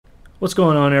What's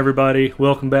going on, everybody?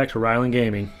 Welcome back to Ryland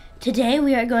Gaming. Today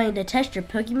we are going to test your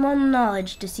Pokemon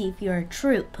knowledge to see if you're a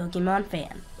true Pokemon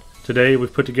fan. Today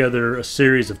we've put together a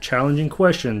series of challenging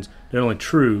questions that only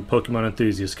true Pokemon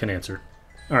enthusiasts can answer.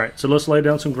 Alright, so let's lay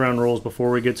down some ground rules before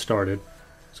we get started.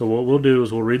 So what we'll do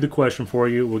is we'll read the question for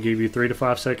you. We'll give you 3 to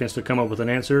 5 seconds to come up with an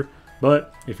answer.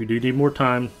 But if you do need more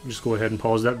time, just go ahead and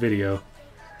pause that video.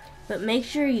 But make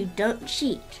sure you don't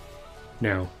cheat.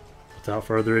 Now, without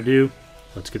further ado,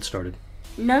 let's get started.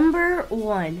 Number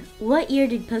 1. What year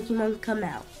did Pokemon come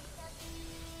out?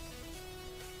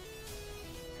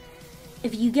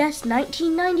 If you guessed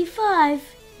 1995,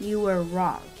 you were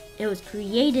wrong. It was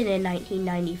created in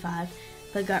 1995,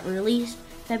 but got released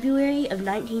February of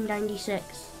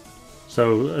 1996.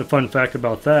 So, a fun fact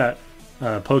about that,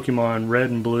 Pokemon Red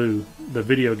and Blue, the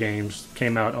video games,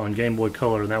 came out on Game Boy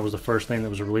Color, and that was the first thing that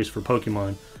was released for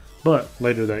Pokemon. But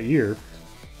later that year,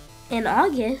 in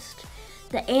August,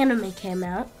 the anime came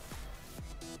out.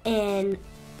 In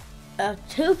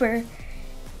October,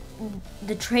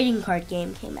 the trading card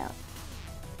game came out.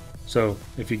 So,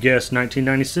 if you guessed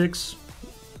 1996,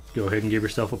 go ahead and give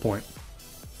yourself a point.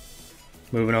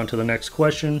 Moving on to the next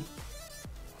question.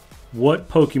 What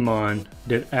Pokemon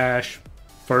did Ash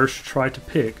first try to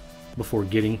pick before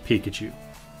getting Pikachu?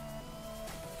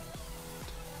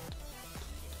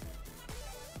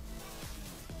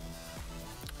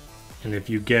 And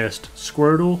if you guessed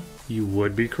Squirtle, you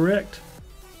would be correct.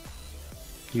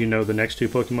 Do you know the next two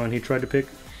Pokemon he tried to pick?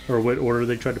 Or what order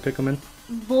they tried to pick them in?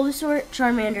 Bulbasaur,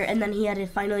 Charmander, and then he had to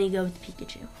finally go with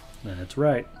Pikachu. That's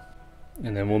right.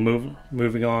 And then we'll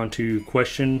moving on to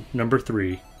question number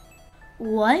 3.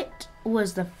 What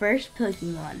was the first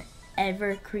Pokemon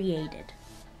ever created?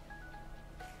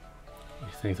 You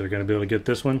think they're going to be able to get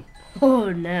this one? Oh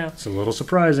no. It's a little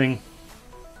surprising.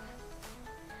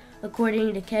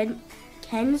 According to Ken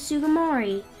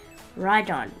Sugimori,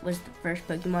 Ryland was the first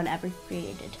Pokemon ever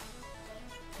created.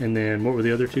 And then what were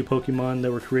the other two Pokemon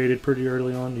that were created pretty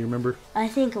early on? Do you remember? I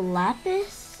think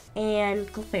Lapras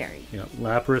and Clefairy. Yeah,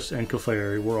 Lapras and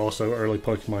Clefairy were also early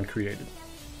Pokemon created.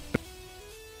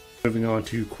 Moving on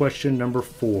to question number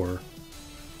 4.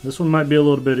 This one might be a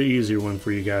little bit easier one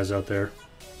for you guys out there.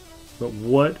 But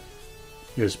what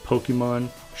is Pokemon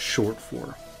short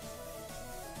for?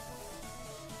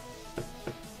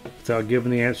 Without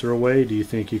giving the answer away, do you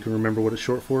think you can remember what it's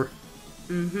short for?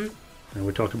 Mm-hmm. And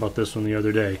we talked about this one the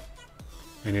other day.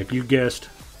 And if you guessed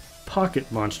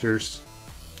Pocket Monsters,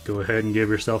 go ahead and give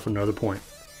yourself another point.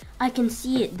 I can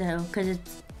see it though, because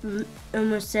it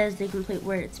almost says the complete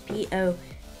word. It's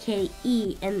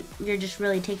P-O-K-E, and you're just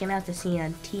really taking out the C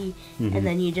and T, and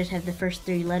then you just have the first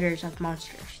 3 letters of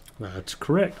monsters. That's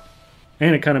correct.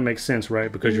 And it kind of makes sense,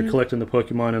 right? Because you're collecting the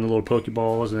Pokemon in the little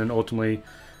Pokeballs, and then ultimately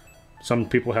some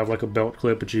people have like a belt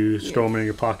clip that you store them in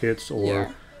your pockets,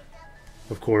 or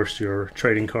of course your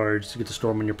trading cards. You get to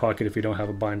store them in your pocket if you don't have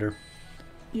a binder.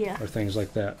 Yeah. Or things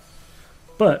like that.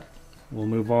 But we'll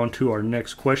move on to our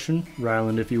next question,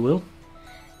 Ryland, if you will.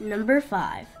 Number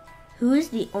 5. Who is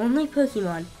the only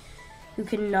Pokemon who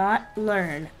cannot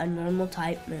learn a normal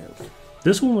type move?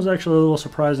 This one was actually a little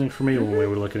surprising for me when we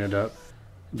were looking it up,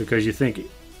 because you think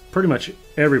pretty much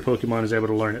every Pokemon is able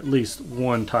to learn at least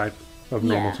one type of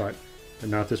normal type, but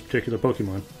not this particular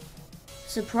Pokemon.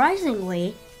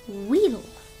 Surprisingly, Weedle.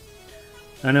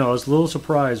 I know, I was a little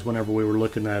surprised whenever we were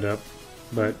looking that up,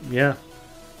 but yeah,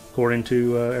 according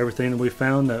to everything that we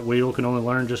found, that Weedle can only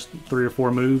learn just 3 or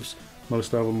 4 moves.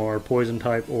 Most of them are poison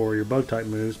type or your bug type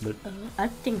moves, but I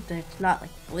think that's not like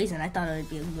poison. I thought it would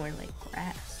be more like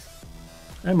grass.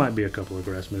 there might be a couple of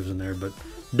grass moves in there, but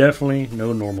definitely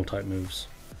no normal type moves.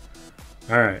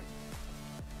 Alright,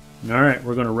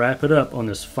 we're going to wrap it up on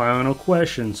this final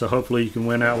question, so hopefully you can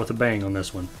win out with a bang on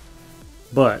this one.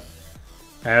 But,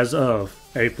 as of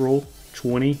April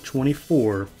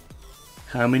 2024,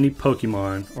 how many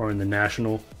Pokemon are in the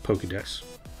National Pokédex?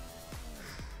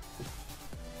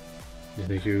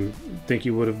 Do you think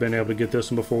you would have been able to get this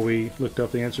one before we looked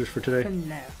up the answers for today?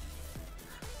 No.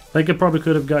 I think it probably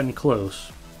could have gotten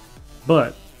close.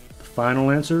 But, the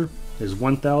final answer is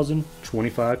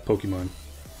 1,025 Pokemon.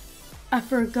 I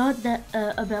forgot that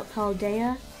about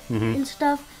Paldea and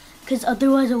stuff, because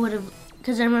otherwise I would have,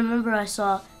 because I remember I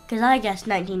saw, because I guessed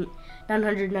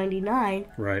 999.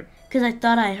 Right. Because I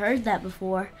thought I heard that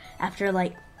before, after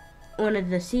like one of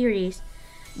the series,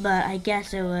 but I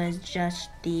guess it was just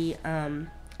the,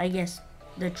 I guess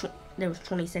there was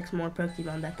 26 more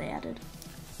Pokemon that they added.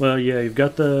 Well, yeah, you've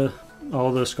got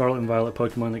all the Scarlet and Violet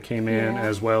Pokemon that came in,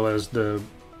 as well as the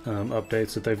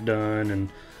updates that they've done, and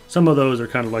some of those are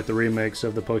kind of like the remakes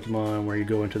of the Pokemon where you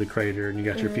go into the crater and you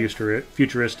got your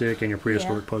futuristic and your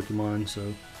prehistoric Pokemon.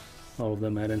 So all of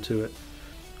them add into it.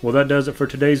 Well, that does it for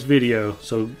today's video,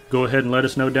 so go ahead and let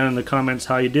us know down in the comments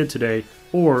how you did today,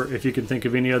 or if you can think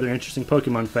of any other interesting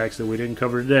Pokemon facts that we didn't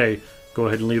cover today, go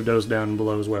ahead and leave those down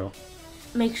below as well.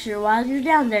 Make sure while you're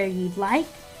down there you like,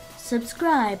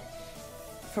 subscribe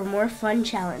for more fun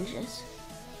challenges.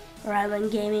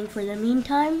 Ryland Gaming for the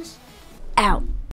meantimes, out.